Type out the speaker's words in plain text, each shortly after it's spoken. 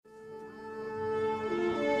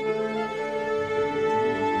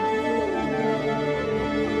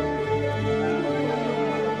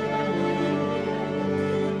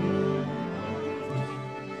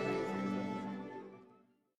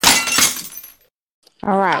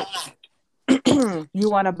All right. You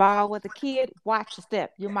want to ball with a kid? Watch your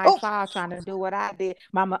step. You might Oh, fall trying to do what I did.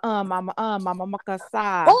 Mama,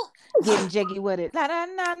 makasa. oh. Getting jiggy with it. Na na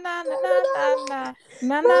na na na na na na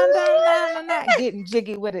na na na na na na. Getting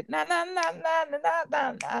jiggy with it. Na na na na na na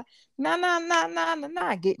na na na na na na na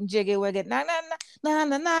na. Getting jiggy with it. Na na na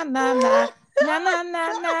na na na na na na na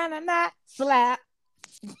na na na na. Slap.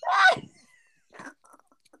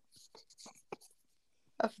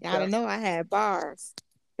 Y'all don't know I had bars.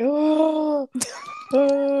 Oh,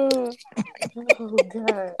 oh, oh,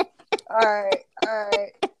 God. All right, all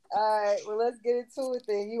right, all right. Well, let's get into it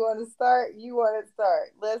then. You want to start? You want to start?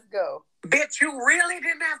 Let's go. Bitch, you really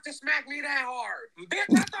didn't have to smack me that hard.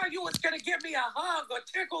 Bitch, I thought you was gonna give me a hug or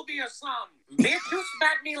tickle me or something. Bitch, you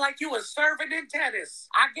smacked me like you was serving in tennis.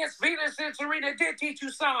 I guess Venus and Serena did teach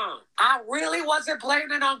you something. I really wasn't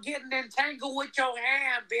planning on getting entangled with your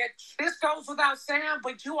hand, bitch. This goes without saying,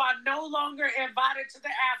 but you are no longer invited to the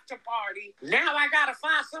after party. Now I gotta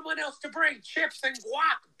find someone else to bring chips and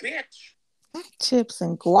guac, bitch. Chips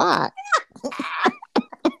and guac.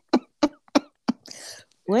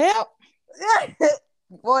 Well,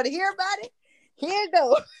 Want to hear about it? Here it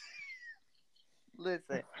goes.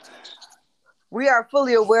 Listen, we are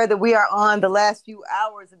fully aware that we are on the last few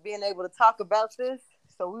hours of being able to talk about this,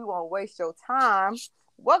 so we won't waste your time.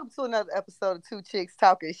 Welcome to another episode of Two Chicks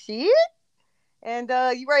Talking Shit. And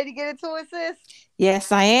you ready to get into it, sis?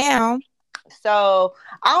 yes, I am. So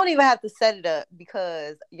I don't even have to set it up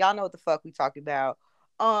because y'all know what the fuck we talking about.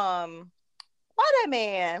 Why that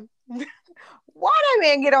man? Why that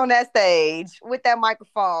man get on that stage with that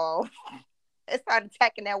microphone and start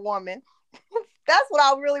attacking that woman? That's what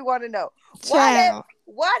I really want to know. Child.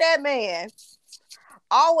 Why that man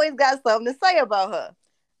always got something to say about her?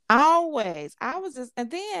 Always. I was just, and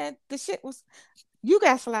then the shit was, you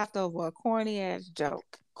got slapped over a corny ass joke.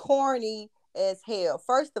 Corny as hell.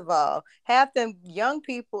 First of all, half them young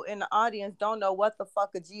people in the audience don't know what the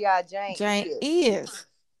fuck a GI Jane Jane is. is.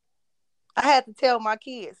 I had to tell my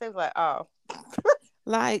kids. They was like, "Oh,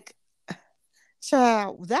 Like,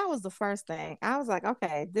 child, that was the first thing. I was like,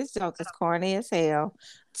 okay, this joke is corny as hell.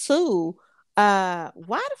 Two, why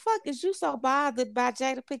the fuck is you so bothered by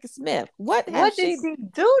Jada Pinkett Smith? what did she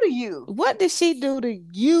do to you?" What did she do to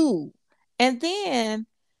you? And then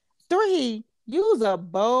three, you's a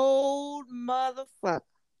bold motherfucker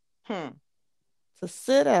Hmm. to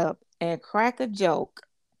sit up and crack a joke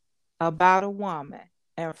about a woman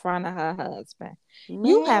in front of her husband.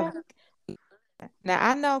 You have Man, now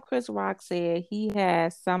I know Chris Rock said he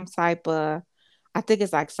has some type of, I think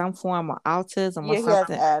it's like some form of autism or yeah, he has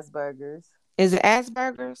something. Asperger's. Is it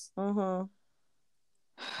Asperger's? Mm-hmm.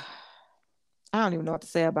 I don't even know what to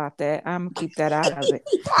say about that. I'm gonna keep that out of it.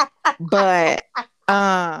 But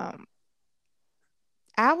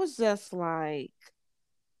I was just like,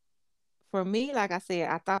 for me, like I said,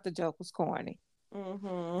 I thought the joke was corny.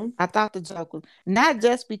 Mm-hmm. I thought the joke was not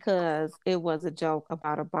just because it was a joke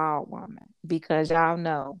about a bald woman, because y'all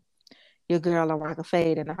know your girl will rock a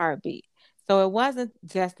fade in a heartbeat. So it wasn't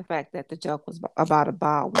just the fact that the joke was about a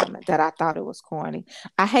bald woman that I thought it was corny.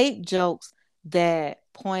 I hate jokes that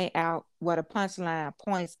point out what a punchline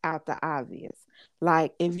points out the obvious.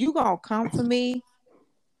 Like if you gonna come for me,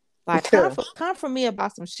 like come for me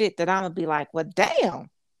about some shit that I'm gonna be like, well, damn.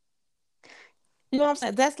 You know what I'm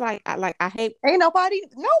saying? That's like I hate. Ain't nobody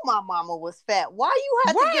know my mama was fat. Why you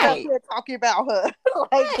had to get up Right. here talking about her?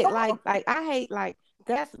 Like, Right. come on. Like I hate like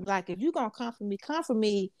that's like if you gonna come for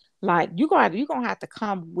me, like you gonna have to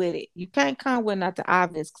come with it. You can't come with nothing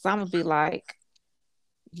obvious because I'm gonna be like,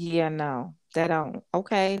 yeah, no, that don't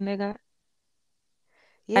okay, nigga.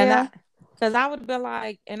 And Yeah. cause I would be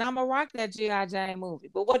like, and I'm gonna rock that G.I. Jane movie.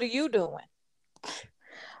 But what are you doing?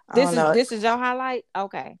 I don't know. This is your highlight?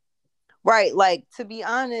 Okay. Right. Like, to be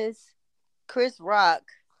honest, Chris Rock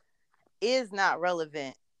is not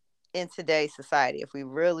relevant in today's society if we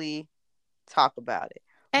really talk about it.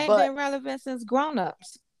 Ain't But been relevant since grown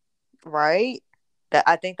ups. right, that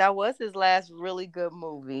I think that was his last really good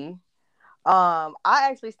movie. I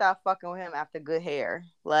actually stopped fucking with him after Good Hair.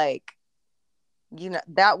 Like,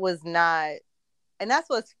 that was not, and that's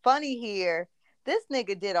what's funny here. This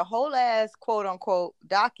nigga did a whole ass quote unquote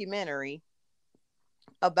documentary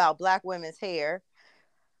about black women's hair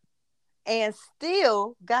and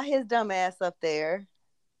still got his dumb ass up there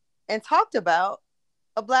and talked about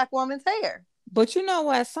a black woman's hair. But you know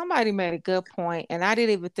what? Somebody made a good point, and I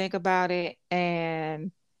didn't even think about it.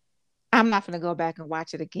 And I'm not gonna go back and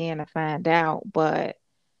watch it again to find out. But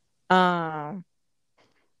um,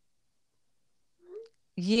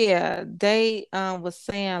 yeah, they was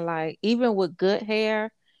saying like even with good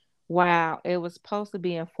hair, while it was supposed to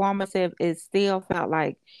be informative, it still felt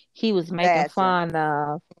like he was making Fashion. fun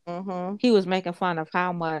of Mm-hmm. he was making fun of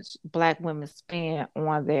how much black women spend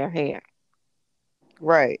on their hair.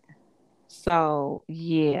 Right. So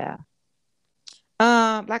yeah.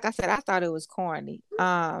 Like I said, I thought it was corny.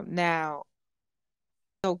 Now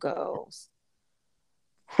Will goes.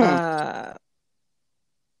 Hmm. Uh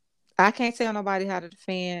I can't tell nobody how to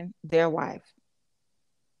defend their wife.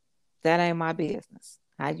 That ain't my business.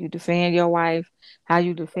 How you defend your wife, how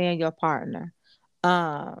you defend your partner.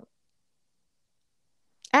 Um,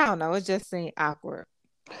 I don't know. It just seemed awkward.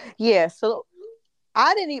 Yeah. So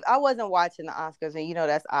I didn't even. I wasn't watching the Oscars, and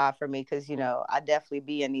that's odd for me because I definitely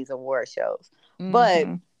be in these award shows, but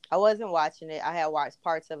Hmm. I wasn't watching it. I had watched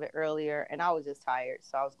parts of it earlier, and I was just tired,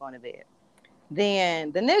 so I was going to bed.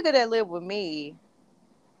 Then the nigga that lived with me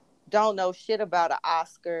don't know shit about an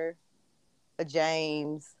Oscar, a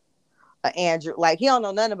James, a Andrew. Like he don't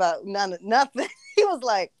know nothing about nothing. He was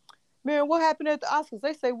like, "Man, what happened at the Oscars?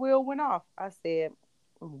 They say Will went off." I said,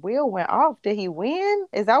 "Will went off? Did he win?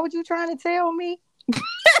 Is that what you trying to tell me?"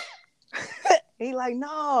 He like,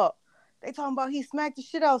 "No, they talking about he smacked the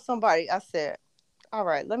shit out of somebody." I said, "All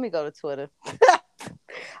right, let me go to Twitter." I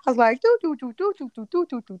was like, "Do do do do do do do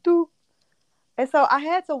do do do," and so I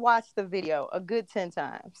had to watch the video a good 10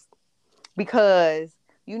 times because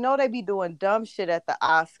they be doing dumb shit at the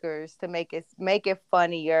Oscars to make it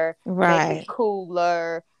funnier, make it Right.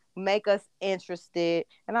 cooler, make us interested.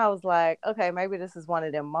 And I was like, okay, maybe this is one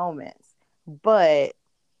of them moments. But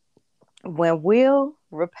when Will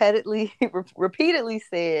repeatedly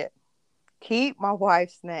said, "Keep my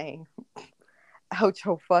wife's name out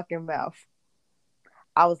your fucking mouth,"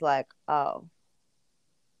 I was like, oh,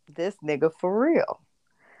 this nigga for real.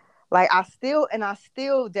 Like I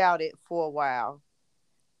still doubt it for a while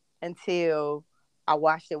until I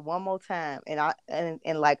watched it one more time and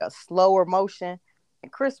in like a slower motion.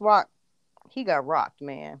 And Chris Rock, he got rocked,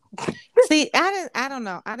 man. See, I don't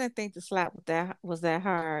know. I didn't think the slap was that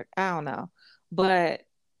hard. I don't know. But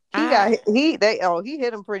He I got he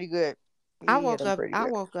hit him pretty good. I He hit woke him up pretty I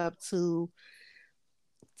good. woke up to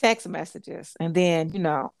text messages, and then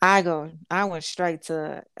I went straight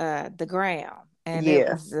to the ground, and it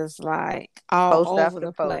Yeah. was just like all Post over after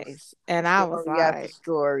the post, place. And story after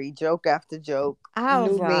story, joke after joke, I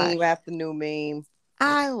was new like meme after new meme.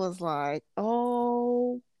 I was like,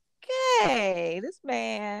 okay, this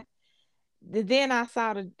man. Then I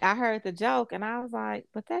heard the joke, and I was like,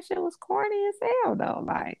 but that shit was corny as hell, though.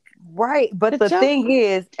 Like Right. the But the joke, thing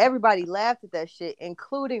is, everybody laughed at that shit,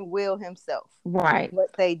 including Will himself. right, What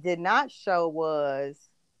they did not show was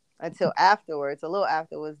until afterwards, a little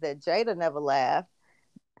afterwards, that Jada never laughed.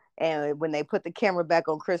 And when they put the camera back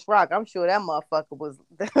on Chris Rock, I'm sure that motherfucker was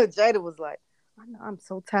Jada was like, I know I'm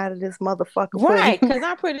so tired of this motherfucker putting right, because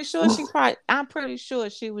I'm pretty sure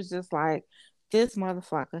she was just like this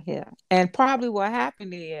motherfucker here, and probably what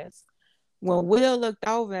happened is when Will looked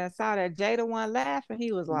over and saw that Jada wasn't laughing,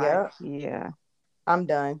 he was like, Yeah, yeah, I'm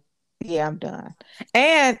done. yeah, I'm done.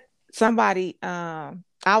 And somebody, I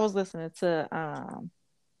was listening to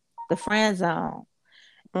the Friend Zone.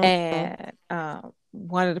 Mm-hmm. And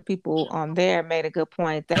one of the people on there made a good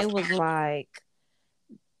point. They was like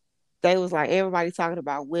everybody talking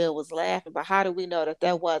about Will was laughing, but how do we know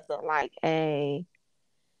that wasn't like a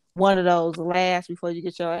one of those laughs before you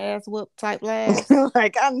get your ass whooped type laughs?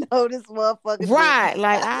 Like I know this motherfucker did. Right,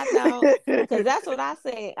 like I know, because that's what I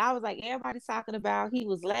said. I was like, everybody's talking about he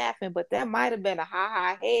was laughing, but that might have been a ha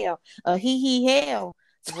ha hell, a he hell,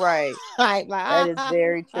 Right. like That ah, is ha,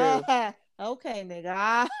 very true. okay,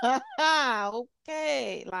 nigga,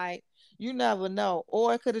 okay, like you never know,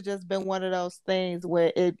 or it could have just been one of those things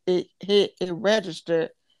where it registered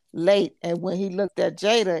late, and when he looked at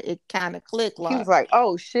Jada, it kind of clicked, He was like like,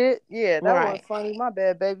 "Oh shit, yeah, that right. wasn't funny. My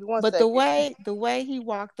bad, baby. One But second." the way he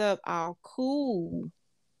walked up all cool,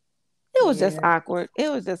 it was just Yeah, awkward. It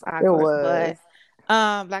was just it awkward. was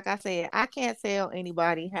But like I said, I can't tell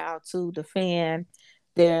anybody how to defend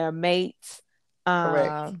their mates.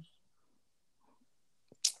 correct. Um,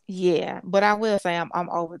 yeah, but I will say I'm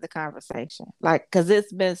over the conversation. Like, cause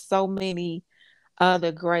it's been so many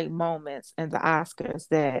other great moments in the Oscars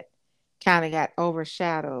that kind of got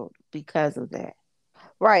overshadowed because of that.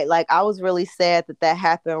 Right. Like I was really sad that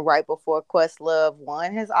happened right before Questlove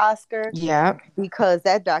won his Oscar Yep, because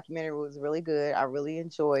that documentary was really good. I really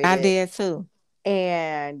enjoyed I it. did too.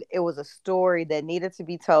 And it was a story that needed to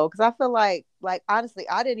be told because I feel like honestly,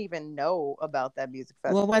 I didn't even know about that music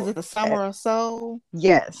What was festival. it? The Summer of Soul.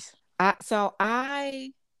 Yes. I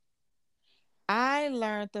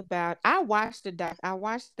learned about I watched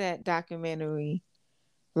that documentary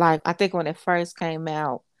like I think when it first came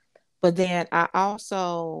out. But then I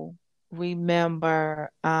also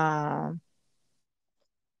remember an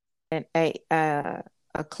a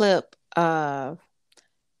clip of,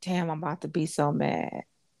 damn, I'm about to be so mad.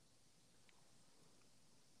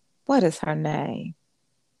 What is her name?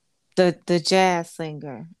 The jazz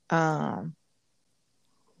singer. Now,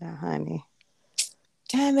 honey.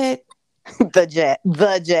 Damn it. The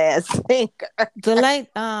jazz singer. The late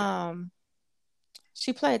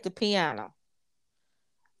she played the piano.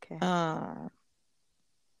 Okay. Not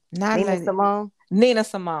Nina lady Simone. Nina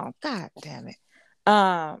Simone. God damn it.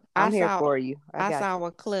 I I'm here saw for you. I I got saw you.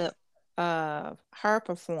 a clip of her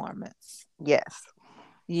performance. Yes.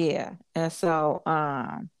 Yeah. And so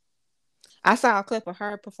I saw a clip of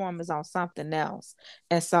her performance on something else.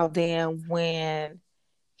 And so then when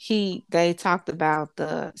they talked about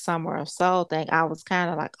the Summer of Soul thing, I was kind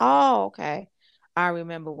of like, oh, okay. I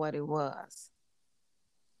remember what it was.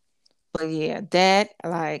 But yeah, that,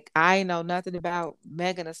 like, I know nothing about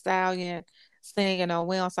Megan Thee Stallion singing, or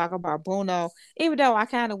we don't talk about Bruno. Even though I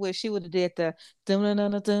kind of wish she would have did the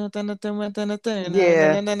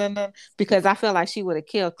Yeah. because I feel like she would have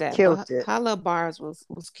killed that. But Killed it. her little bars was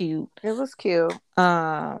cute. It was cute.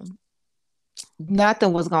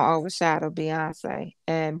 Nothing was gonna overshadow Beyonce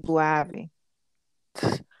and Blue Ivy.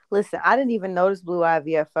 Listen, I didn't even notice Blue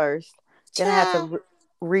Ivy at first. Then I had to Child,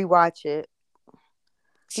 rewatch it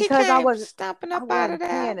she because came stomping I up out of wasn't there.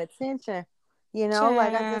 paying attention. You know,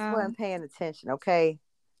 like I just Child, wasn't paying attention. Okay.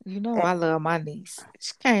 you know And, I love my niece.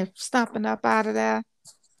 She came stomping up out of there.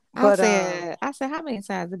 but I said, how many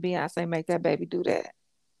times did Beyonce make that baby do that?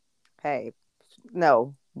 hey,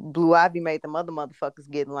 no. Blue Ivy made them other motherfuckers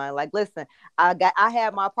get in line. Like, listen, I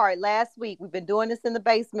had my part last week. We've been doing this in the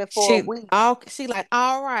basement for a week. She like,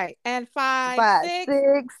 all right, and five, 5, six,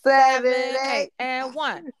 6, 7, seven, 8, eight, and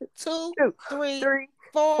 1, 2, 2, 3, 3,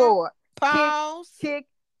 4, 4. Kick, pause. kick,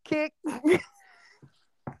 kick.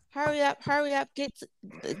 Hurry up,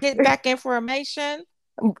 get back in formation.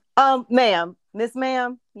 Ma'am, Miss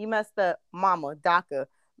Ma'am, you messed up. Mama, DACA.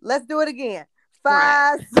 Let's do it again.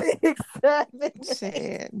 Right. 5, 6, 7, 8.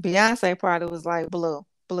 Shit. Beyonce probably was like blue,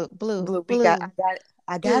 blue, blue, Blue, I blue, got it.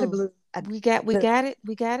 I got it, blue. Blue. We got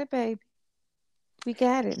it, baby. We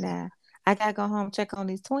got it now. I gotta go home and check on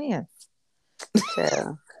these twins.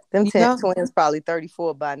 Child. Them You know, twins probably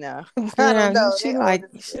 34 by now. I don't girl, know. They old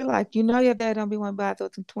as hell. your dad don't be one about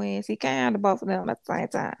with them twins. He can't handle both of them at the same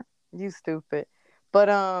time. You stupid. But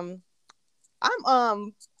I'm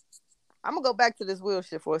gonna go back to this Will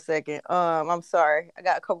shit for a second. I'm sorry. I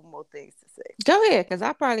got a couple more things to say. Go ahead, because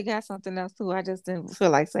I probably got something else too. I just didn't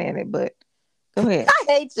feel like saying it, but go ahead. I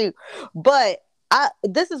hate you. But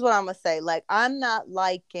this is what I'm gonna say. Like, I'm not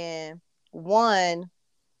liking one,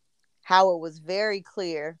 how it was very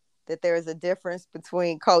clear that there is a difference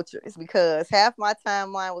between cultures, because half my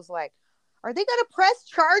timeline was like, are they gonna press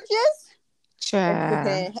charges? And Child.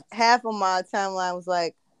 then half of my timeline was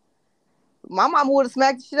like, my mama would have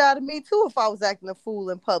smacked the shit out of me too if I was acting a fool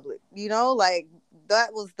in public. You know, like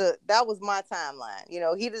that was my timeline. You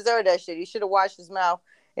know, he deserved that shit. He should have washed his mouth.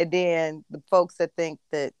 And then the folks that think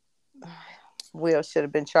that Will should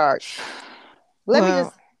have been charged. Let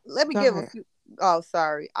me go give a ahead. few. Oh,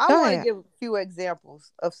 sorry. I Go want to ahead. give a few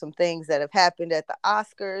examples of some things that have happened at the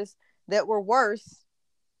Oscars that were worse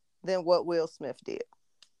than what Will Smith did.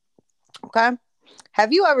 Okay.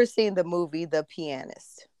 Have you ever seen the movie The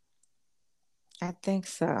Pianist? I think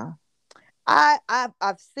so.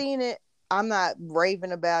 I've seen it. I'm not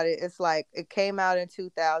raving about it. It's like it came out in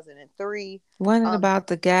 2003. Wasn't it about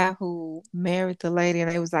the guy who married the lady and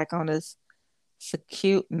they was like on this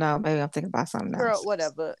cute? No, maybe I'm thinking about something Girl, else.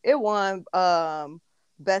 whatever. It won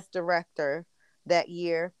best director that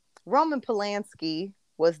year. Roman Polanski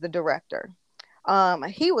was the director.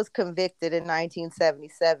 He was convicted in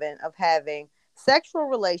 1977 of having sexual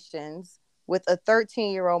relations with a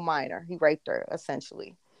 13-year-old minor. He raped her,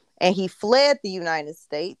 essentially. And he fled the United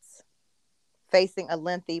States, facing a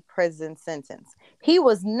lengthy prison sentence. He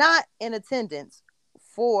was not in attendance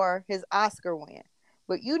for his Oscar win.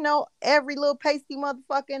 But you know, every little pasty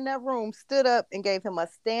motherfucker in that room stood up and gave him a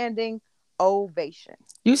standing ovation.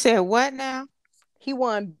 You said what now? He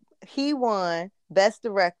won Best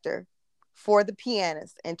Director for The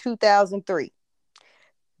Pianist in 2003.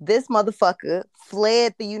 This motherfucker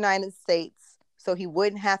fled the United States so he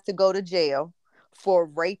wouldn't have to go to jail for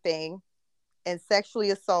raping and sexually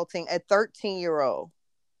assaulting a 13-year-old.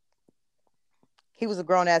 He was a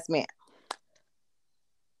grown-ass man.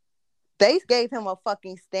 They gave him a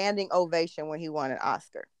fucking standing ovation when he won an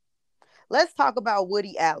Oscar. Let's talk about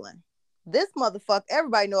Woody Allen. This motherfucker,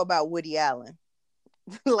 everybody know about Woody Allen.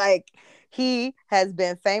 Like, he has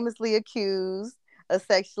been famously accused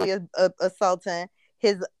sexually assaulting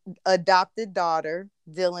his adopted daughter,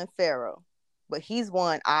 Dylan Farrow. But he's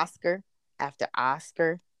won Oscar after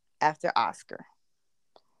Oscar after Oscar.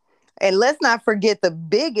 And let's not forget the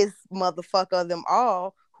biggest motherfucker of them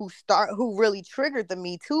all who really triggered the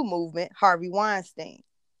Me Too movement, Harvey Weinstein.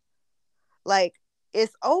 Like,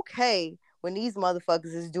 it's okay when these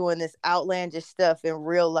motherfuckers is doing this outlandish stuff in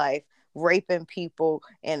real life, raping people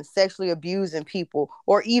and sexually abusing people,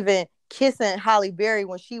 or even kissing Halle Berry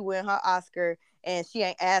when she won her Oscar and she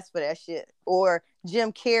ain't asked for that shit, or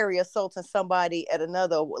Jim Carrey assaulting somebody at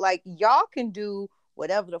another. Like, y'all can do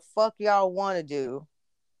whatever the fuck y'all want to do,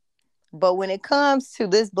 but when it comes to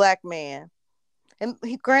this black man, and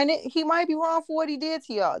granted, he might be wrong for what he did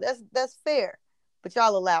to y'all. That's fair. But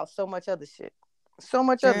y'all allow so much other shit. So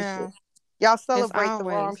much other shit. Girl, Y'all it's celebrate the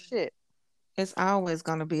wrong always shit. it's always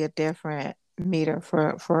going to be a different meter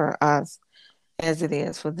for us as it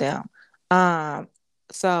is for them. Um,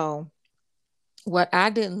 so what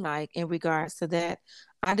I didn't like in regards to that,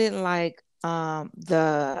 I didn't like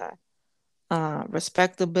the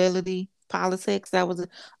respectability politics. That was,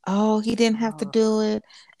 oh, he didn't have to Oh. do it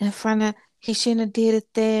in front of, he shouldn't have did it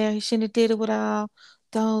there. He shouldn't have did it with all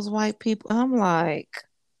those white people. I'm like,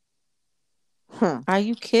 are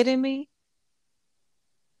you kidding me?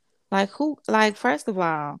 Like who? Like first of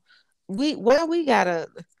all, we gotta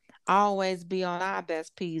always be on our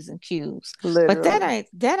best p's and q's. But Literally.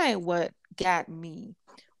 that ain't what got me.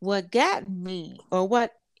 What got me, or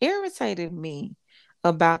what irritated me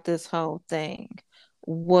about this whole thing,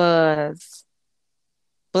 was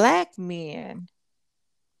black men,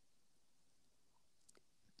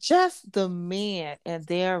 just the men and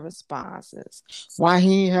their responses. Why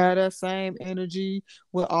he ain't had that same energy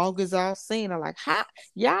with August Alsina? Like, how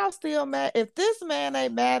y'all still mad? If this man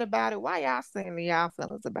ain't mad about it, why y'all saying y'all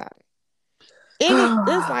feelings about it?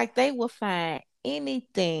 It's like they will find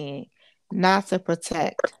anything not to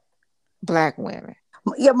protect black women.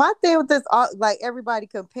 Yeah, my thing with this, like everybody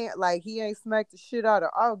compare, like he ain't smacked the shit out of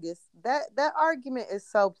August. That argument is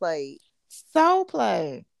so played. So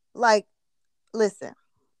play. Like, listen,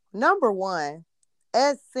 number one,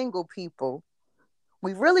 as single people,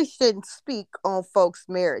 we really shouldn't speak on folks'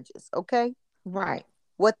 marriages, okay? Right.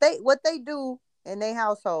 What they do in their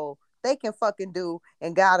household, they can fucking do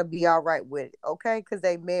and gotta be all right with it, okay? Because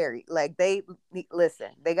they married. Like, they listen,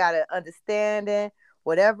 they gotta understanding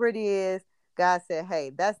whatever it is. God said,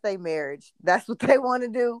 hey, that's their marriage. That's what they want to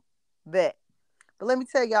do. Bet. But let me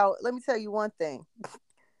tell you one thing.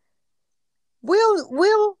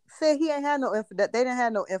 Will said he ain't had no infidel. They didn't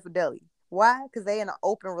have no infidelity. Why? Because they in an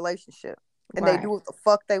open relationship and they do Right. what the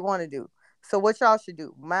fuck they want to do. So what y'all should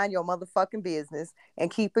do? Mind your motherfucking business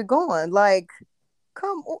and keep it going. Like,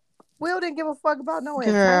 come on. Will didn't give a fuck about no Girl.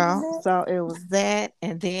 entanglement. So it was that,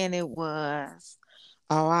 and then it was,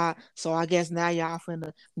 oh, I guess now y'all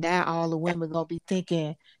finna, now all the women gonna be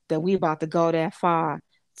thinking that we about to go that far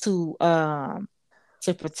to um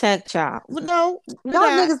to protect y'all. Well, no, we're Y'all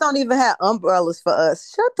not. niggas don't even have umbrellas for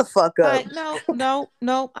us. Shut the fuck up. Like, no, no,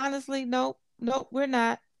 no. Honestly, no, no, we're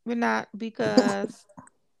not. We're not, because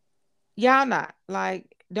y'all not.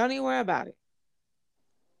 Like, don't even worry about it.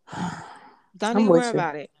 Don't I'm even worry with you.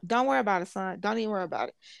 about it. Don't worry about it, son. Don't even worry about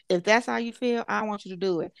it. If that's how you feel, I want you to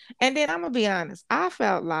do it. And then I'm gonna be honest. I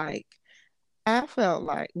felt like,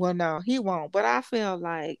 well, no, he won't. But I feel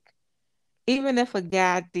like even if a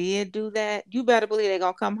guy did do that, you better believe they're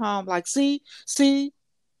gonna come home like, see,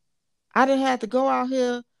 I didn't have to go out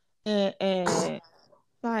here and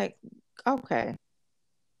like, okay,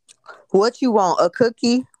 What you want? A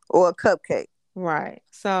cookie or a cupcake? right.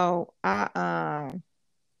 So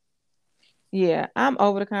yeah, I'm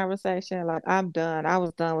over the conversation. Like, I'm done. I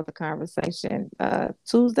was done with the conversation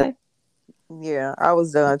Tuesday. Yeah, I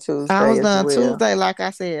was done I Tuesday was as done well. Tuesday. Like I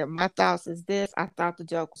said, my thoughts is this. I thought the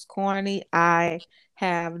joke was corny.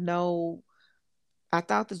 Have no I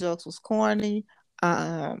thought the jokes was corny.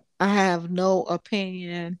 I have no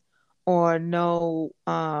opinion, or no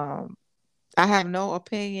I have no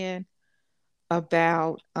opinion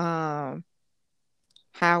about how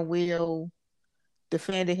Will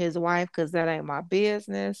defended his wife, because that ain't my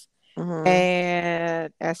business. Mm-hmm.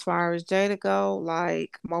 And as far as Jada go,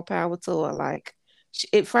 like, more power to her. Like,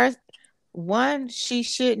 it first, one, she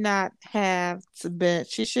shouldn't have been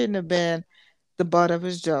the butt of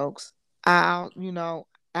his jokes. Alopecia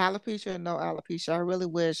or no alopecia, I really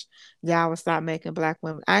wish y'all would stop making black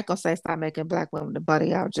women. I ain't gonna say stop making black women the butt of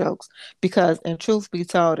y'all jokes, because, and truth be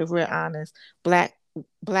told, if we're honest, black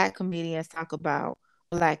comedians talk about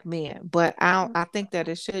black men, but I think that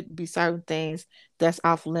it should be certain things that's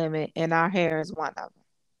off limit, and our hair is one of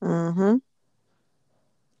them. Mm-hmm.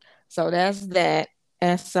 So that's that.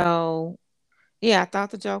 And so, yeah, I thought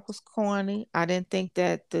the joke was corny. I didn't think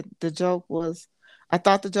that the joke was, I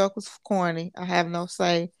thought the joke was corny. I have no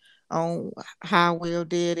say on how Will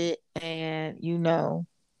did it. And,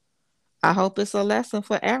 I hope it's a lesson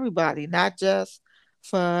for everybody, not just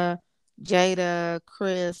for Jada,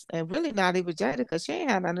 Chris, and really not even Jada because she ain't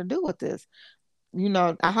had nothing to do with this.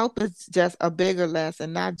 I hope it's just a bigger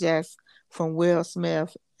lesson, not just from Will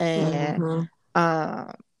Smith Mm-hmm.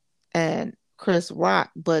 um and Chris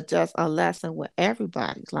Rock, but just a lesson with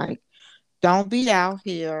everybody. Like, don't be out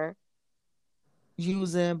here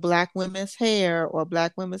using black women's hair or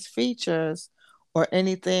black women's features or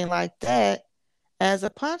anything like that as a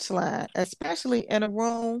punchline, especially in a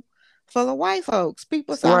room full of white folks.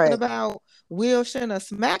 People talking Right, about Will shouldn't have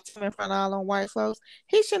smacked him in front of all them white folks.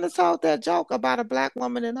 He shouldn't have told that joke about a black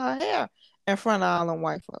woman in her hair in front of all them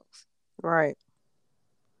white folks. right.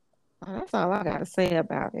 That's all I gotta say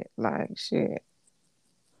about it. Like, shit.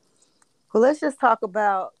 Well, let's just talk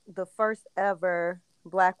about the first ever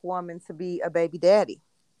black woman to be a baby daddy.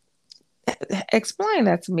 Explain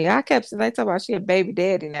that to me. I kept saying they talk about she a baby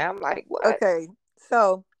daddy now. I'm like, what? Okay,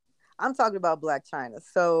 so I'm talking about Black China.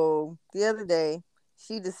 So the other day,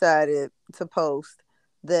 she decided to post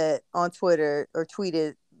that on Twitter or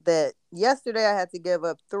tweeted that yesterday I had to give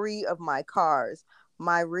up 3 of my cars.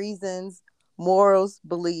 My reasons, morals,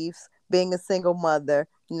 beliefs, being a single mother,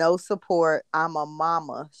 no support. I'm a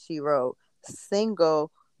mama, she wrote.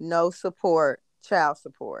 Single, no support, child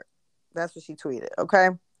support. That's what she tweeted. Okay.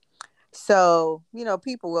 So,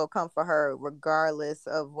 people will come for her regardless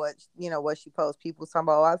of what she posts. People talking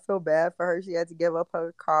about, oh, I feel bad for her. She had to give up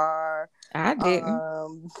her car. I didn't.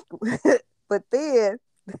 Um, but then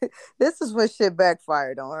this is when shit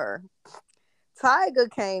backfired on her. Tiger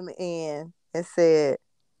came in and said,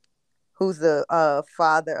 who's the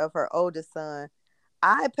father of her oldest son,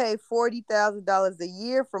 I pay $40,000 a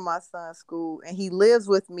year for my son's school, and he lives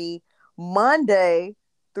with me Monday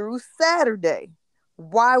through Saturday.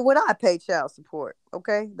 Why would I pay child support?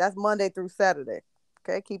 Okay, that's Monday through Saturday.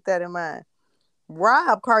 Okay, keep that in mind.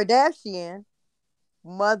 Rob Kardashian,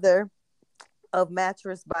 mother of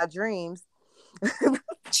Mattress by Dreams,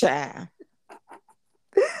 Child.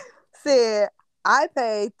 said, I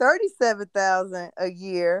pay $37,000 a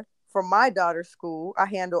year for my daughter's school. I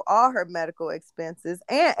handle all her medical expenses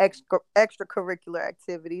and extracurricular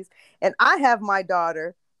activities, and I have my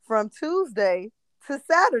daughter from Tuesday to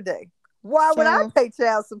Saturday. Why would I So pay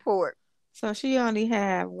child support? so she only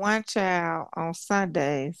had one child on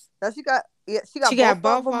Sundays. Now she She got both got of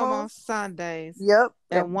both of them them on. on Sundays Yep.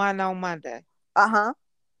 and one on Monday. Uh-huh.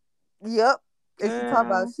 Yep. And she talking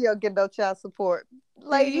about Girl, she don't get no child support. see, you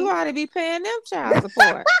Lady. ought to be paying them child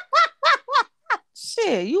support.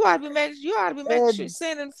 Shit, you ought to be making sure And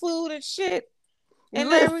sending food and shit and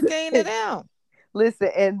listen, everything to them. listen,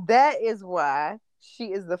 and that is why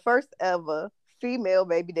she is the first ever female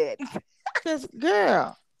baby daddy. Cause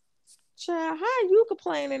girl, child, how you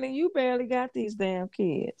complaining and you barely got these damn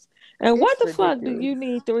kids? And what It's the fuck do ridiculous. you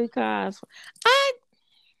need 3 cars for? I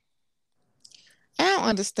I don't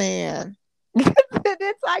understand.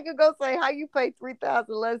 Then Tiger go say, "How you pay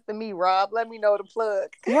 3,000 less than me, Rob? Let me know the plug."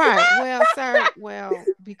 Right. Well, sir.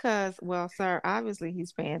 Sir, obviously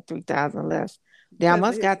he's paying 3,000 less. They Because of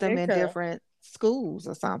must his got them in income. different schools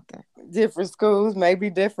or something. Different schools, maybe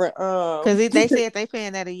different. Because they said they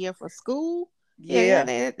paying that a year for school. Yeah, yeah,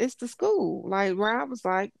 Yeah, it's the school. Like Rob was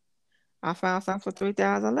like, I found something for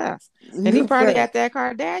 3,000 less, and he you probably fat. got that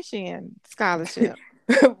Kardashian scholarship.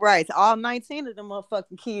 Right. All 19 of them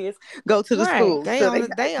motherfucking kids go to the Right. school, They so on they a,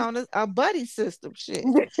 they on a buddy system shit.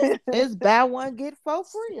 got. It's buy one get four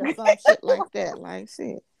free or some shit like that. Like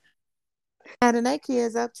shit. Adding their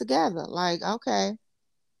kids up together. Like okay.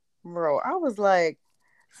 Bro, I was like,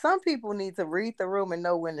 some people need to read the room and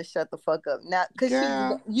know when to shut the fuck up. Now, cause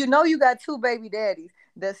Girl, you got 2 baby daddies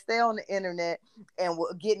that stay on the internet and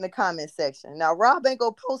will get in the comment section. Now, Rob ain't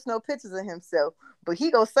gonna post no pictures of himself, but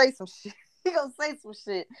he gonna say some shit. He gonna say some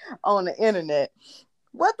shit on the internet.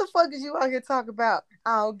 What the fuck is you out here talking about?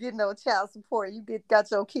 I don't get no child support. You got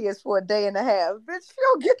your kids for a day and a half, bitch. You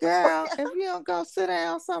don't get the fuck girl, if you don't go sit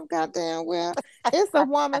down some goddamn well, it's a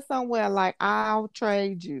woman somewhere like I'll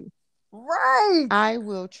trade you. right. I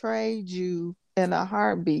will trade you in a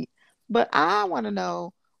heartbeat. But I want to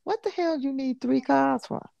know what the hell you need 3 cars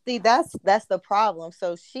for? See, that's the problem.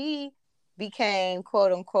 So she became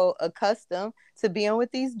quote unquote accustomed to being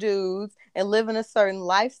with these dudes and living a certain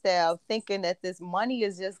lifestyle, thinking that this money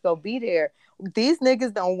is just gonna be there. These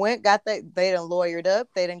niggas done went, got they done lawyered up,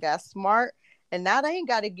 they done got smart, and now they ain't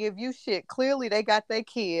gotta give you shit. Clearly they got their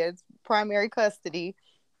kids, primary custody.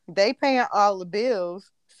 They paying all the bills.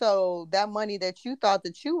 So that money that you thought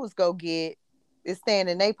that you was gonna get is staying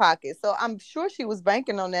in their pocket. So I'm sure she was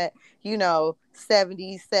banking on that,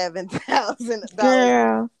 $77,000.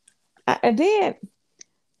 Girl. And then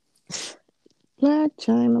Black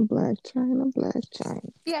China, Black China, Black China.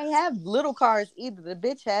 She ain't have little cars either. The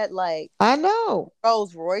bitch had like I know.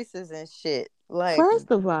 Rolls Royces and shit. Like, First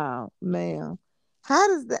of all, ma'am, how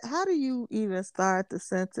do you even start the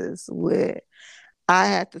sentence with I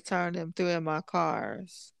had to turn them through in my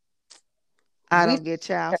cars? I we don't get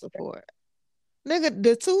child support. Nigga,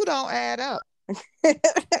 the two don't add up.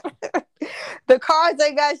 the cars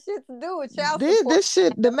ain't got shit to do with child support. This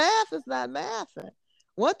shit, the math is not mathing.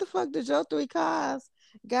 What the fuck did your three cars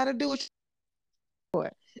got to do with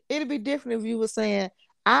support? It'd be different if you were saying,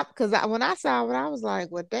 when I saw it, I was like,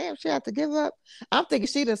 well, damn, she had to give up. I'm thinking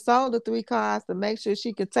she done sold the three cars to make sure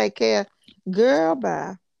she could take care. Girl,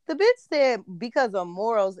 bye. The bitch said because of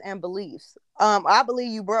morals and beliefs. I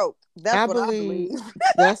believe you broke. That's what I believe.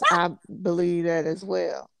 I believe that as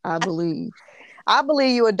well. I believe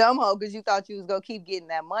you a dumb hoe because you thought you was gonna keep getting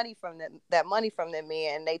that money from them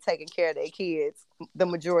men, and they taking care of their kids the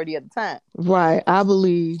majority of the time. Right. I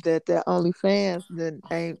believe that the OnlyFans that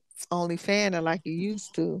ain't only fanning like you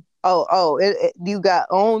used to. You got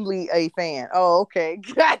only a fan. Oh, okay.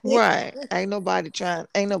 Got it. Right. Ain't nobody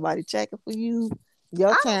checking for you.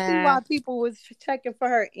 Your I time. don't see why people was checking for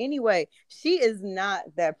her anyway. She is not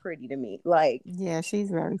that pretty to me. Like, yeah, she's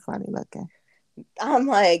very funny looking. I'm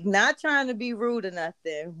like not trying to be rude or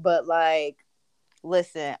nothing, but like,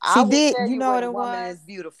 listen, she did. You know what it woman was? is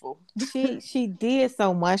beautiful. She did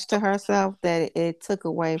so much to herself that it took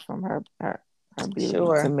away from her beauty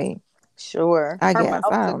to me. Sure. I Her guess mouth I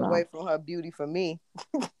took don't know. away from her beauty for me.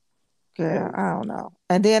 Girl, I don't know.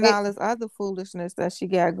 And then all this other foolishness that she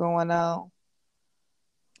got going on.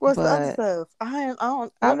 What's the other stuff? I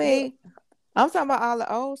don't. I mean, I'm talking about all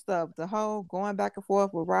the old stuff, the whole going back and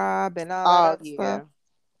forth with Rob and all that other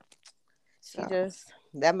stuff.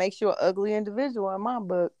 That makes you an ugly individual in my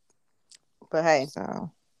book. But hey,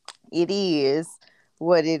 it is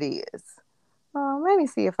what it is. Let me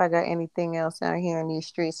see if I got anything else down here in these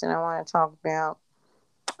streets that I want to talk about.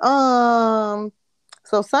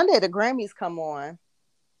 So Sunday the Grammys come on.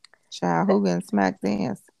 Child, who getting smack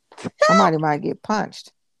dance? Somebody might get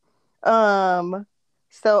punched.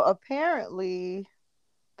 So apparently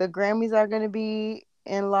the Grammys are going to be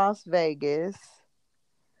in Las Vegas.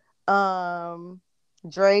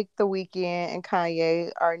 Drake, The Weeknd, and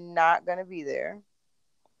Kanye are not going to be there.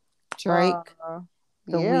 Drake,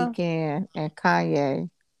 The Weeknd, and Kanye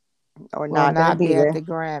will not be at the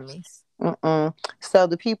Grammys. So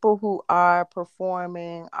the people who are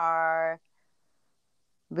performing are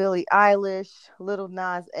Billie Eilish, Lil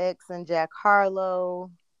Nas X, and Jack Harlow.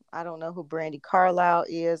 I don't know who Brandy Carlisle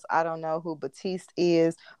is. I don't know who Batiste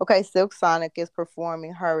is. Okay, Silk Sonic is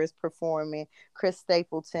performing. Her is performing. Chris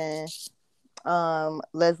Stapleton,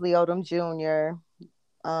 Leslie Odom Jr.,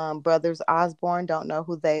 Brothers Osborne, don't know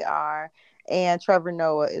who they are, and Trevor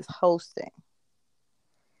Noah is hosting.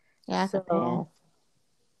 Yeah, so,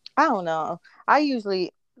 I don't know. I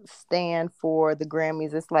usually stand for the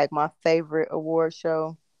Grammys. It's like my favorite award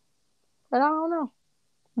show, but I don't know.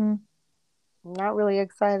 I'm not really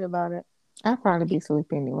excited about it. I'll probably be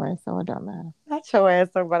asleep anyway, so it don't matter. Not your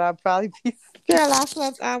answer, but I'll probably be asleep. Girl,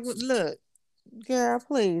 I would look. Girl,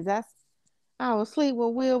 please. I was asleep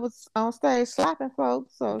when Will was on stage slapping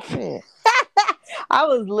folks, so shit. I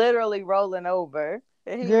was literally rolling over.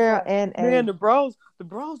 And he was like, man, the bros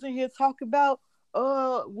in here talking about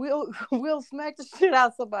Will smack the shit out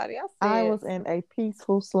of somebody. I was in a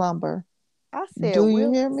peaceful slumber. I said, do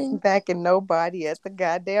you hear me? Smacking nobody at the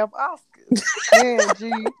goddamn Oscars. Man,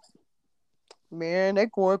 G. Man, they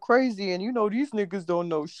going crazy, and these niggas don't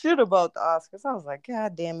know shit about the Oscars. I was like,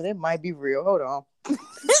 God damn it might be real. Hold on.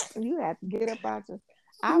 You have to get up out your.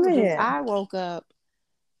 I woke up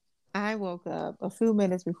a few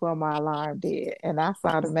minutes before my alarm did, and I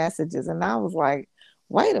saw the messages, and I was like,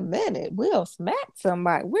 wait a minute, Will smack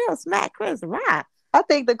somebody. Will smack Chris Rock. I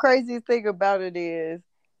think the craziest thing about it is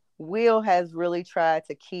Will has really tried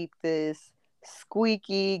to keep this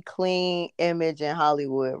squeaky clean image in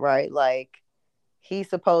Hollywood, right? Like,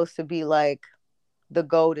 he's supposed to be like the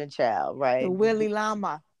golden child, right? The Willy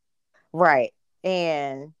Llama. Right.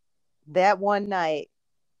 And that one night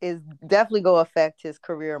is definitely going to affect his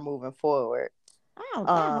career moving forward.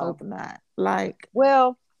 I hope not. Like,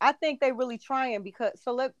 well, I think they really trying because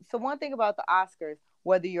so one thing about the Oscars,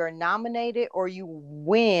 whether you're nominated or you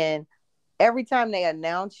win, every time they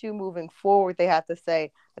announce you moving forward, they have to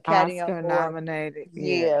say Academy Oscar Award nominated.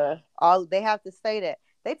 Yeah. They have to say that.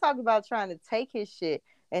 They talk about trying to take his shit.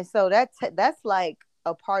 And so that's like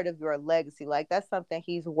a part of your legacy. Like that's something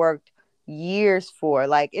he's worked years for.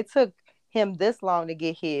 Like it took him this long to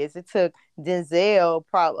get his. It took Denzel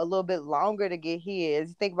probably a little bit longer to get his.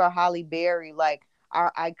 You think about Holly Berry, like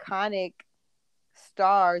our iconic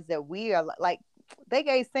stars that we are like they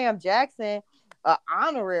gave Sam Jackson an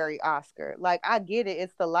honorary Oscar. Like I get it,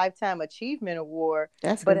 it's the Lifetime Achievement Award,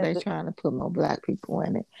 That's but because at they the trying to put more black people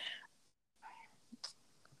in it.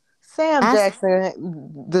 Sam I,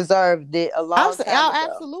 Jackson deserved it a long time oh,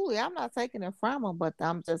 ago. absolutely. I'm not taking it from them, but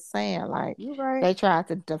I'm just saying, like, You right. they tried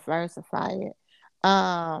to diversify it.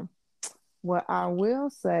 Um, what I will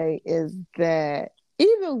say is that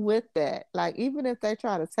even with that, like, even if they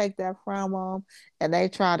try to take that from him and they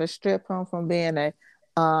try to strip him from being a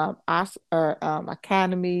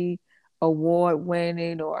Academy Award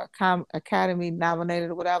winning or Academy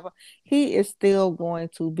nominated or whatever, he is still going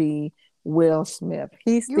to be Will Smith.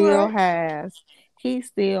 You right. He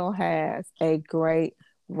still has a great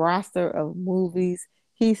roster of movies.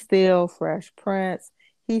 He's still Fresh Prince.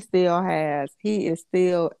 He is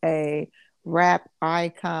still a rap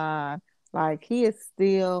icon. Like he is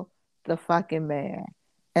still the fucking man.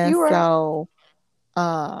 And You right. so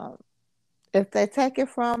um if they take it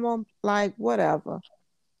from him, like whatever.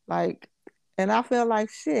 Like and I feel like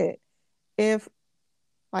shit. If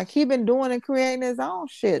like he been doing and creating his own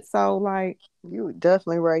shit. So like You were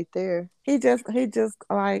definitely right there. he just gonna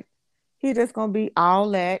be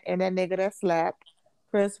all that and that nigga that slapped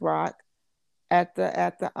Chris Rock at the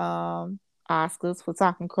Oscars for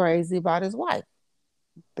talking crazy about his wife.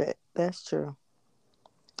 Bet that's true.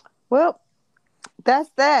 Well, that's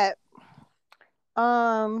that.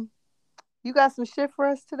 Um, you got some shit for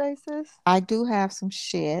us today, sis? I do have some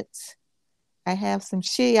shit. I have some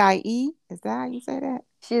Shie. Is that how you say that?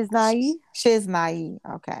 She's naive. Shiz naive.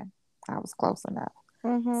 Okay. I was close enough.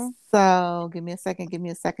 Mm-hmm. So give me a second. Give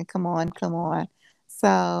me a second. Come on. Come on.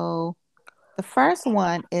 So the first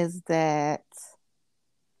one is that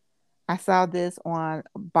I saw this on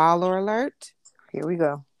Baller Alert. Here we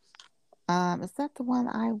go. Is that the one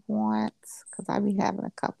I want? Because I be having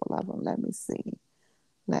a couple of them. Let me see.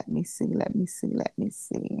 Let me see. Let me see. Let me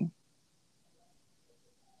see.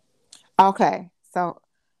 Okay. So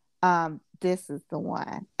this is the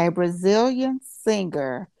one. A Brazilian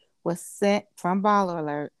singer was sent from Baller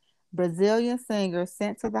Alert. Brazilian singer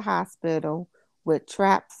sent to the hospital with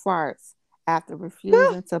trapped farts after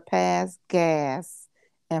refusing to pass gas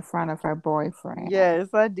in front of her boyfriend.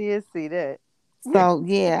 Yes, I did see that. So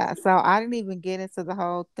yeah, so I didn't even get into the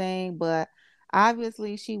whole thing, but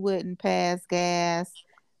obviously she wouldn't pass gas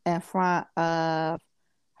in front of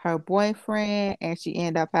her boyfriend, and she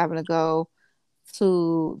ended up having to go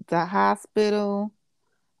to the hospital.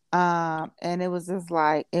 And it was just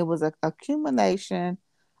like it was a accumulation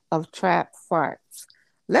of trapped farts.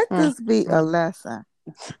 Let Mm, this be a mm. lesson.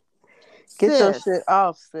 Get your Sis, shit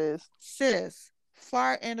off, sis. sis,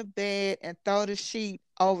 fart in the bed and throw the sheet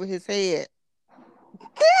over his head.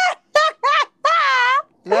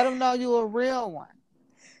 Let him know you a real one.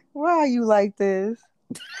 Why are you like this?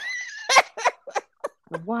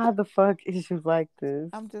 Why the fuck is you like this?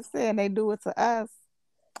 I'm just saying they do it to us.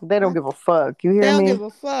 They don't Let, give a fuck. You they hear don't me? give a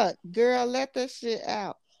fuck. Girl, let that shit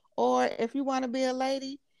out. Or if you want to be a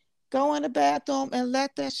lady, go in the bathroom and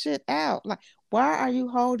let that shit out. Like, why are you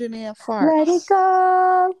holding in Let it farts?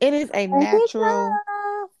 go. It is a Let it natural, go.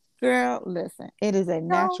 girl, listen, it is a Don't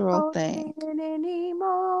natural hold it thing. in I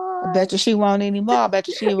anymore. bet you she won't anymore. I bet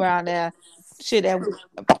you she around there. Shit, that,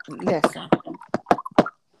 listen,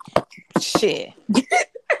 shit.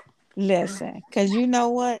 Listen, because you know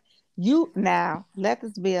what? You now let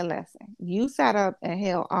this be a lesson. You sat up and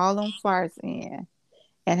held all them farts in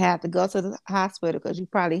and had to go to the hospital because you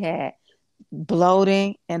probably had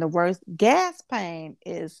bloating and the worst gas pain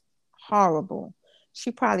is horrible.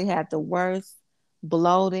 She probably had the worst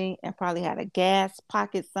bloating and probably had a gas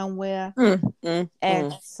pocket somewhere. Mm, mm,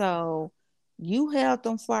 And mm. so you held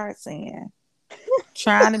them farts in,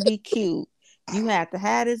 trying to be cute. You had to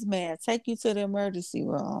have this man take you to the emergency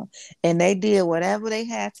room, and they did whatever they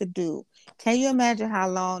had to do. Can you imagine how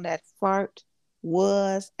long that fart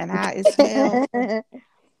was and how it smelled?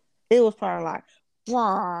 It was probably like,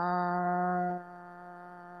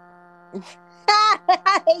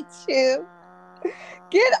 I hate you.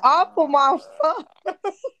 Get off of my phone.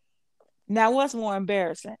 now what's more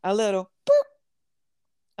embarrassing? A little, boop,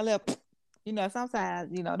 a little, you know, sometimes,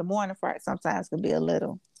 you know, the morning fart sometimes can be a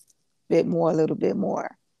little bit more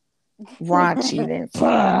raunchy than,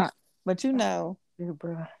 but you know, Yeah,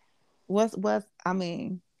 bro. what's I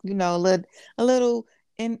mean, you know, a little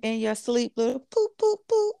in your sleep, little poop poop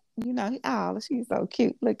poop. You know, oh, she's so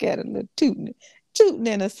cute. Look at her, little tooting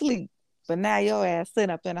in her sleep. But now your ass sitting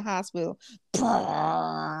up in the hospital,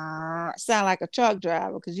 sound like a truck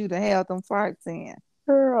driver because you done held them farts in.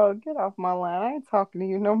 Girl, get off my line. I ain't talking to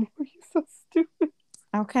you no more. You so stupid.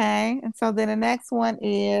 Okay, and so then the next one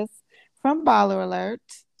is from Baller Alert.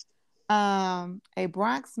 A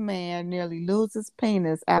Bronx man nearly loses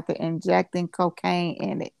penis after injecting cocaine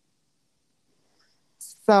in it.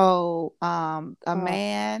 So, a Oh,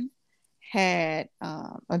 man had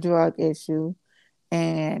a drug issue,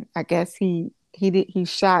 and I guess he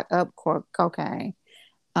shot up cocaine,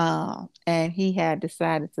 and he had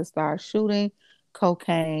decided to start shooting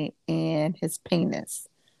cocaine in his penis.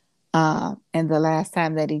 And the last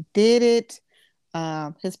time that he did it,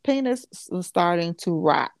 his penis was starting to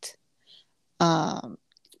rot, um,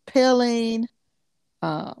 peeling,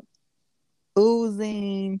 um,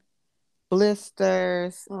 oozing,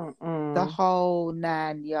 blisters, the mm-mm. whole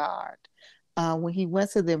 9 yard. When he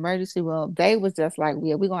went to the emergency room, they was just like,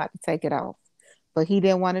 "Yeah, we're gonna have to take it off," but he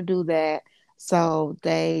didn't want to do that, so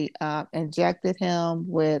they injected him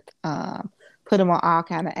with, put him on all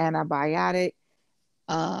kind of antibiotic,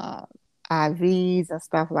 uh, IVs and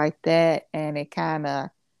stuff like that, and it kind of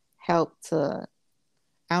helped to.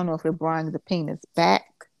 I don't know if it brought the penis back.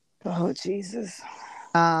 Oh, Jesus.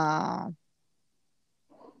 Um,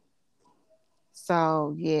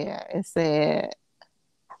 so yeah,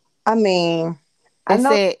 I mean, I it know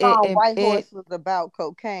said the song White Horse was about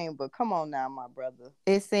cocaine, but come on now, my brother.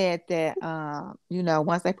 it said that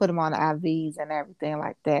once they put him on the IVs and everything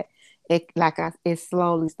like that, it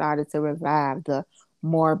slowly started to revive the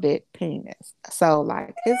morbid penis. So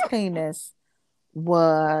like his penis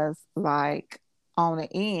was like on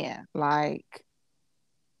the end, like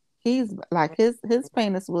he's like his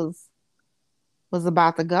penis was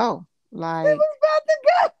about to go. It Like was about to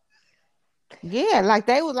go. yeah, like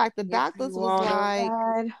they was like If you wanna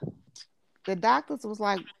ride. the doctors was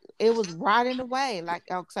like it was rotting away. Like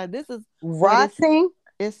so this is what Rotting?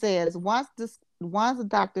 it says once the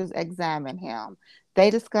doctors examined him, they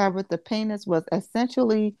discovered the penis was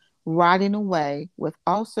essentially rotting away with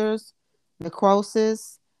ulcers,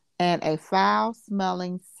 necrosis, and a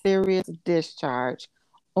foul-smelling serious discharge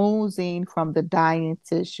oozing from the dying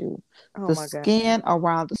tissue. Oh The my God. skin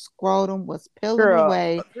around the scrotum was peeling Girl,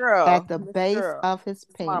 away at girl, the Miss base Girl, of his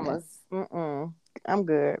Miss Mama. penis. Mm-mm. I'm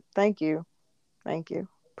good. Thank you. Thank you.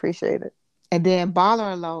 Appreciate it. And then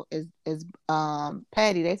Baller Alert is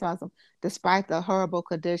Patty. They found some despite the horrible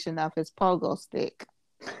condition of his pogo stick.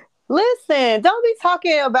 Listen, don't be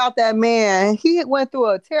talking about that man. He went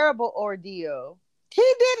through a terrible ordeal. He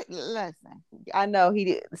did listen. I know he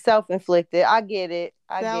did self-inflicted. I get it.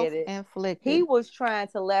 I get it. He Self-inflicted. was trying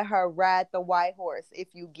to let her ride the white horse, if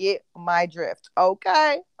you get my drift.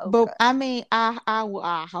 Okay. But Okay. I mean, I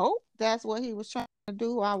hope that's what he was trying to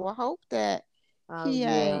do. I will hope that Oh he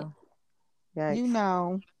ain't, yeah. you Yikes.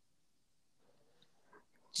 know,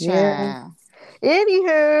 Yeah. child.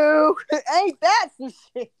 Anywho, ain't that some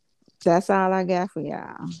shit? That's all I got for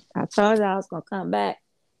y'all. I told y'all I was gonna come back.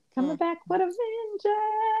 Coming Mm. back with a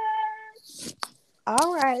vengeance.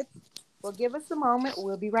 All right. Well, give us a moment.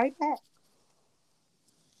 We'll be right back.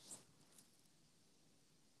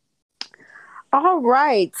 All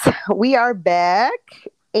right. We are back,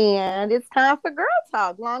 and it's time for girl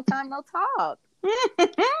talk. Long time no talk.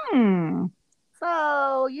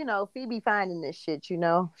 So, Phoebe finding this shit, She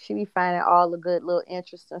be finding all the good little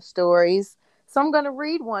interesting stories. So I'm going to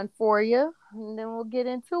read one for you, and then we'll get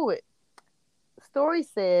into it. Story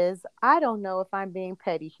says, I don't know if I'm being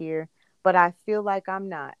petty here, but I feel like I'm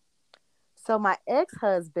not. So my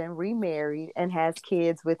ex-husband remarried and has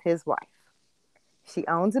kids with his wife. She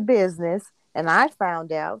owns a business, and I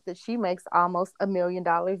found out that she makes almost $1 million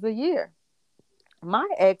a year. My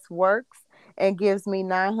ex works and gives me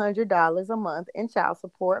 $900 a month in child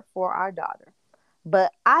support for our daughter.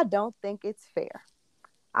 But I don't think it's fair.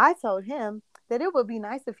 I told him that it would be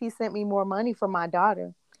nice if he sent me more money for my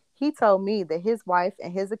daughter. He told me that his wife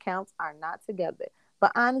and his accounts are not together.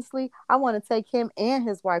 But honestly, I want to take him and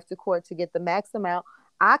his wife to court to get the max amount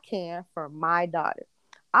I can for my daughter.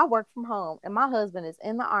 I work from home and my husband is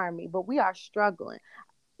in the army, but we are struggling.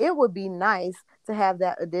 It would be nice to have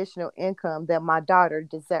that additional income that my daughter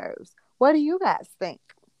deserves. What do you guys think?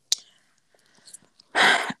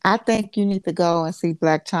 I think you need to go and see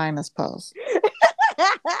Black China's post.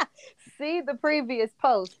 See the previous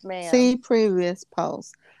post, ma'am. See previous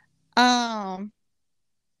post. Um,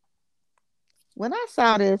 when I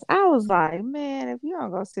saw this, I was like, man, if you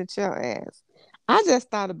don't go sit your ass. I just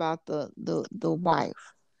thought about the wife.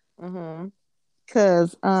 Mm-hmm.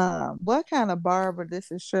 Cause what kind of Barbara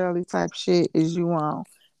this is Shirley type shit is you on?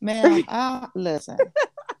 Ma'am, I listen.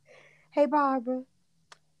 Hey, Barbara.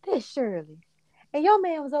 This Shirley. And your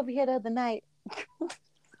man was over here the other night.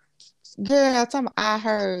 Girl, I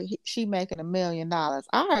heard she making $1 million. I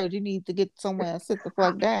heard you need to get somewhere and sit the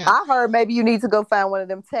fuck down. I heard maybe you need to go find one of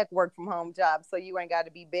them tech work from home jobs so you ain't got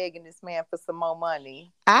to be begging this man for some more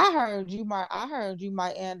money. I heard you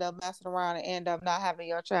might end up messing around and end up not having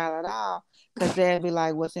your child at all. Cause they'd be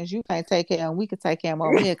like, well, since you can't take care of him, we can take care of him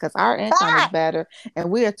over here because our income is better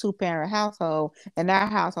and we're a 2-parent household and our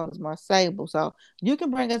household is more stable. So you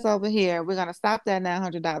can bring us over here. We're gonna stop that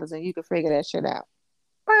 $900 and you can figure that shit out.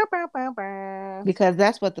 Because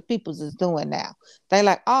that's what the peoples is doing now. They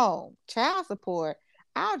like, oh, child support.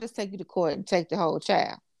 I'll just take you to court and take the whole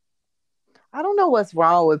child. I don't know what's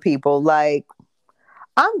wrong with people. Like,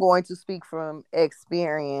 I'm going to speak from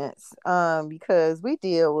experience, because we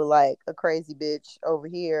deal with like a crazy bitch over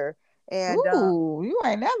here, and Ooh, you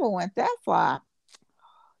ain't never went that far.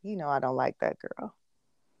 you know I don't like that girl.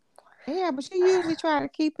 Yeah, but she usually try to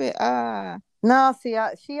keep it. No, see,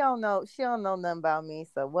 she don't know nothing about me,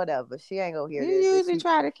 so whatever. She ain't gonna hear You this. If usually she,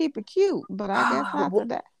 try to keep it cute, but I guess not well,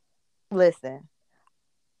 today. listen,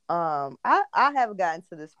 I haven't gotten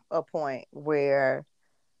to this a point where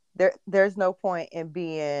there's no point in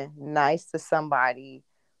being nice to somebody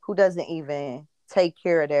who doesn't even take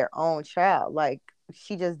care of their own child. Like,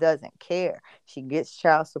 she just doesn't care. She gets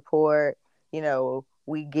child support.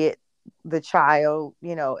 We get the child,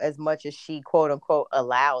 as much as she quote unquote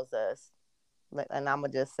allows us. And I'm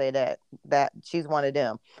gonna just say that she's one of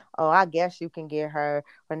them. Oh, I guess you can get her,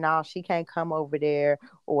 but now she can't come over there,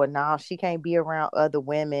 or now she can't be around other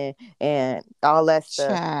women and all that stuff.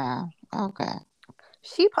 Child. Okay.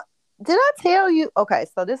 She did I tell you? Okay,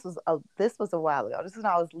 so this was a while ago. This is when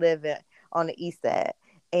I was living on the east side,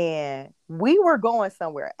 and we were going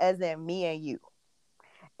somewhere, as in me and you.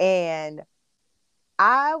 And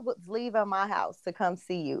I was leaving my house to come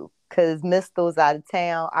see you because Mr. was out of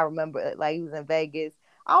town. I remember, like, he was in Vegas.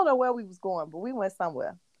 I don't know where we was going, but we went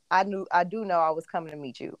somewhere. I do know I was coming to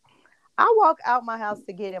meet you. I walk out my house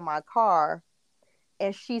to get in my car,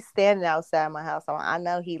 and she's standing outside my house. So I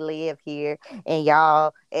know he live here, and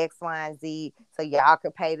y'all X, Y, and Z, so y'all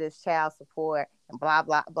could pay this child support and blah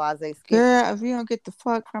blah blah. They skip. Girl, if you don't get the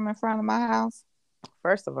fuck from in front of my house.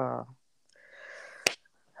 First of all,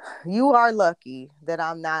 you are lucky that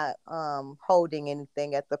I'm not holding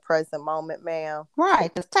anything at the present moment, ma'am.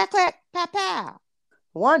 Right, because clack, clack, pow, pow.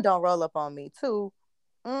 One, don't roll up on me. Two,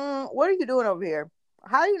 what are you doing over here?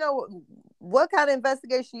 How do you know what kind of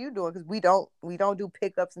investigation you doing? Because we don't do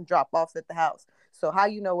pickups and drop offs at the house. So how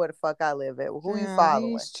you know where the fuck I live at? Who you Girl,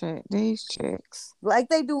 following? these chicks. Like,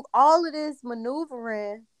 they do all of this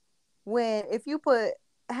maneuvering when if you put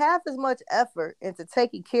half as much effort into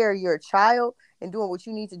taking care of your child and doing what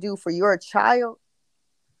you need to do for your child,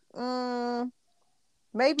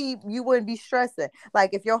 maybe you wouldn't be stressing.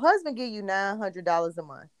 Like, if your husband give you $900 a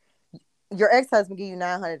month, your ex-husband give you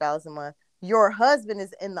 $900 a month, your husband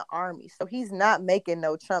is in the army, so he's not making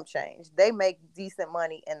no chump change. They make decent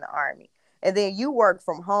money in the army, and then you work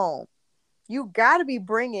from home. You got to be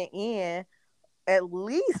bringing in at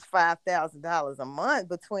least $5,000 a month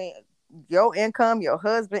between your income, your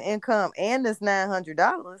husband income, and this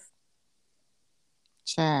 $900.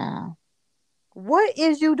 Child. What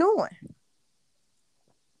is you doing?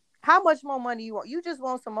 How much more money you want? You just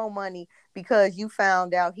want some more money because you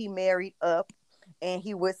found out he married up and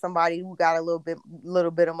he with somebody who got a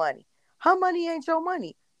little bit of money. Her money ain't your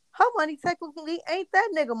money. Her money technically ain't that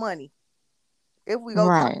nigga money. If we go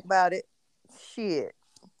talk about it, shit.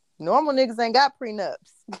 Normal niggas ain't got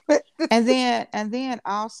prenups. and then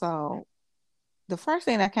also, the first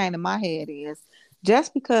thing that came to my head is,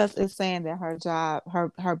 just because it's saying that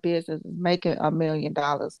her business is making $1 million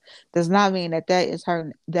does not mean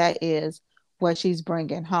that is what she's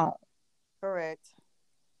bringing home. Correct.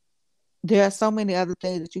 There are so many other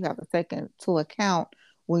things that you have to take into account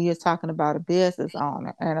when you're talking about a business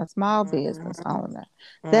owner and a small business owner.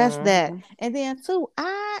 That's that. And then too,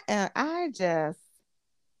 I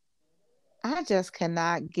just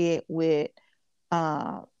cannot get with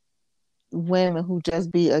women who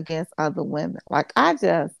just be against other women. Like, I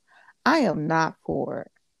am not for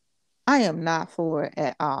it. I am not for it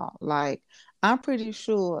at all. Like, I'm pretty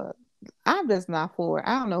sure I'm just not for it.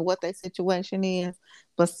 I don't know what their situation is,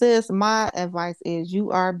 but sis, my advice is, you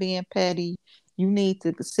are being petty. You need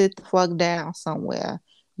to sit the fuck down somewhere.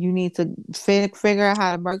 You need to figure out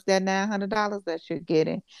how to work that $900 that you're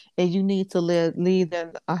getting, and you need to leave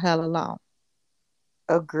them a hell alone.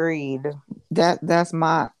 Agreed. That's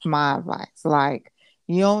my advice. Like,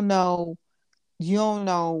 you don't know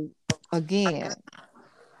again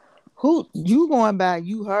who you going by.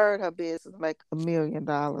 You heard her business make $1 million.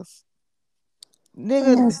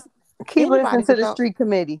 Nigga, Yes. Keep listening anybody to could the throw. street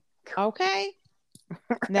committee. Okay.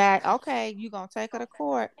 Now, okay, you gonna take her to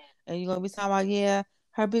court and you're gonna be talking about, yeah,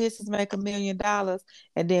 her business make $1 million,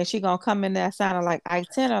 and then she gonna come in there sounding like Ike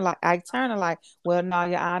Turner, like, well, no,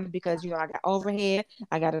 Your Honor, because I got overhead,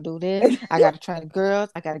 I gotta do this, I gotta train the girls,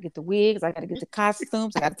 I gotta get the wigs, I gotta get the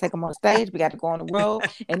costumes, I gotta take them on the stage, we gotta go on the road,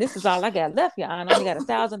 and this is all I got left, Your Honor. I only got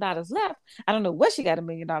 $1,000 left. I don't know what she got $1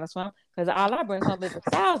 million from, because all I bring home is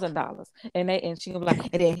 $1,000. And she gonna be like,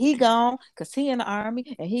 and then he gone because he in the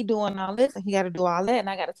army and he doing all this and he got to do all that and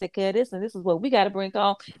I got to take care of this and this is what we got to bring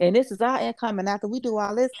home and this is our income and after we do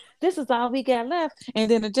all this is all we got left. And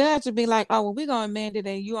then the judge would be like, oh well, we gonna amend it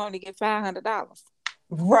and you only get $500.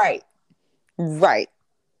 Right. Right.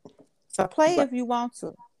 So play Right. if you want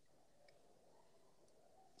to.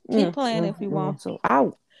 Keep playing if you want to. I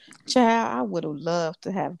would have loved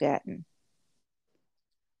to have gotten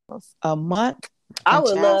a month I and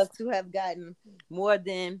would child. love to have gotten more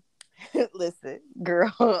than listen,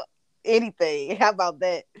 girl, anything. How about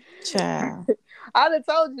that? Child. I'd have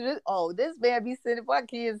told you this. Oh, this man be sending my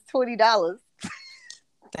kids $20.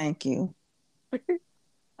 Thank you.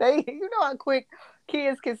 You know how quick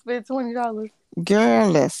kids can spend $20. Girl,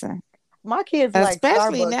 listen. My kids like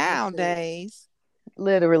Especially Starbucks and shit. nowadays.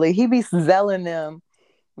 Literally, he be selling them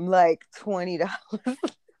like $20.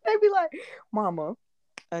 They be like, "Mama,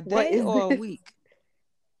 A what day is or a this? week?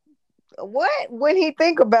 What?" When he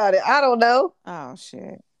think about it, I don't know. Oh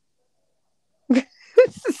shit.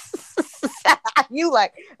 You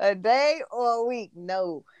like a day or a week?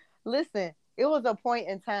 No. Listen, it was a point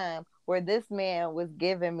in time where this man was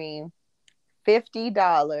giving me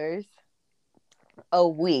 $50 a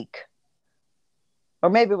week, or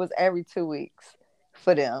maybe it was every 2 weeks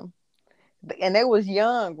for them. And they was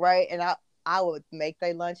young, right? And I would make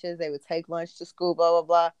their lunches. They would take lunch to school, blah, blah,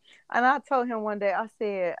 blah. And I told him one day, I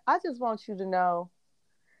said, I just want you to know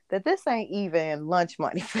that this ain't even lunch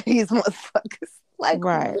money for these motherfuckers. Like,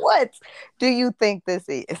 Right. what do you think this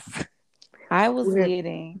is? I was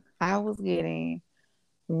getting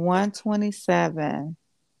 127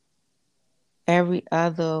 every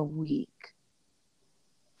other week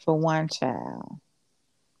for one child.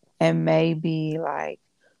 And maybe like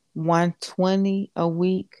 120 a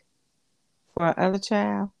week for another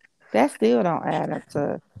child. That still don't add up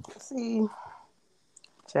to. See,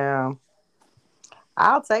 child.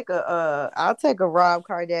 I'll take a Rob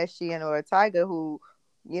Kardashian or a Tiger who,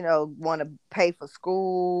 want to pay for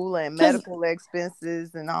school and Because medical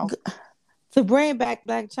expenses and all. to bring back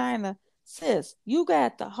Black China, sis, you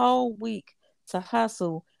got the whole week to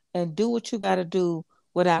hustle and do what you got to do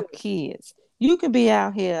without kids. You can be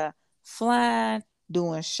out here flying,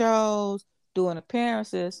 doing shows, doing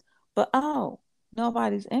appearances, but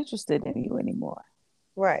nobody's interested in you anymore.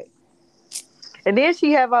 Right. And then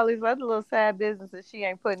she have all these other little side businesses she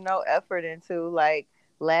ain't putting no effort into, like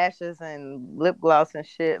lashes and lip gloss and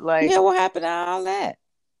shit. Like, Yeah, what happened to all that?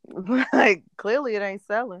 like clearly it ain't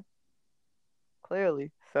selling.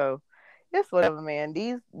 Clearly. So it's whatever, man.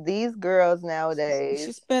 These girls She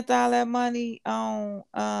nowadays. spent all that money on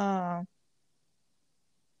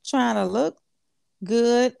trying to look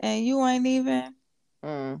good, and you ain't even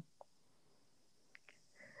Mm.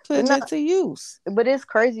 But putting no, it to use. but it's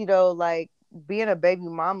crazy though. Like being a baby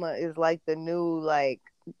mama is like the new like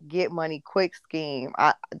get money quick scheme.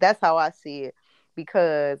 That's how I see it,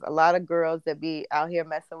 because a lot of girls that be out here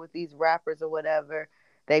messing with these rappers or whatever,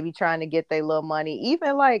 they be trying to get their little money.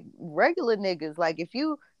 Even like regular niggas, like if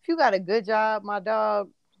you got a good job, my dog,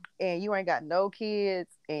 and you ain't got no kids,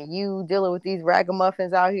 and you dealing with these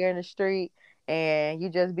ragamuffins out here in the street, and you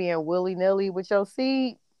just being willy nilly with your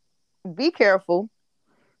seed, be careful,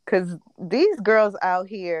 because these girls out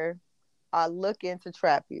here are looking to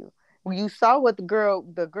trap you. When you saw what the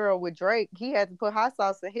girl with Drake, he had to put hot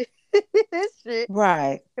sauce in his shit.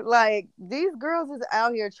 Right. Like these girls is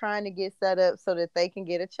out here trying to get set up so that they can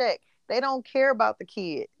get a check. They don't care about the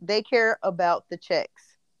kid. They care about the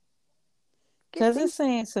checks. Get Because it these.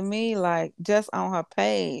 seemed to me like just on her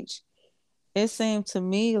page, it seemed to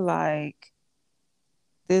me like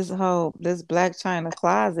this Black China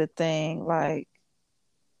closet thing, like,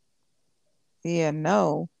 yeah,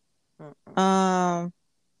 no. Mm-mm. Um,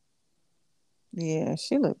 yeah,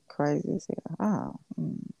 she looked crazy as hell.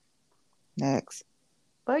 Next.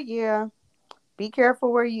 But yeah, be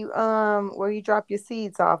careful where you drop your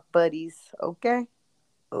seeds off, buddies. Okay.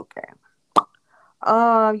 Okay.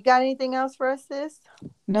 You got anything else for us, sis?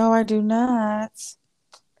 No, I do not.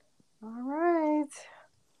 All right.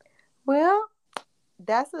 Well,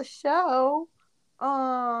 that's a show. We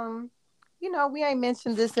ain't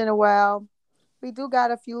mentioned this in a while. we do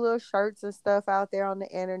got a few little shirts and stuff out there on the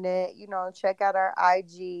internet. You know, check out our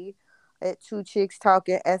IG at Two Chicks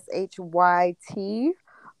Talking SHYT.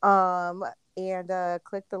 Um, and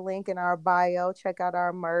click the link in our bio. Check out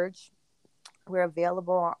our merch. We're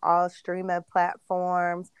available on all streaming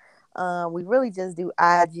platforms. We really just do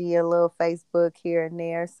IG, a little Facebook here and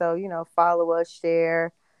there. So, you know, follow us,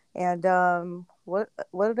 share. And what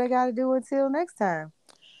do they got to do until next time?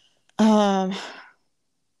 Um,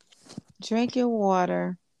 drink your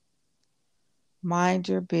water, mind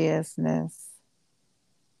your business,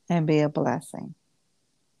 and be a blessing.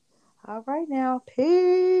 All right now.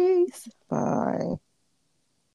 Peace. Bye.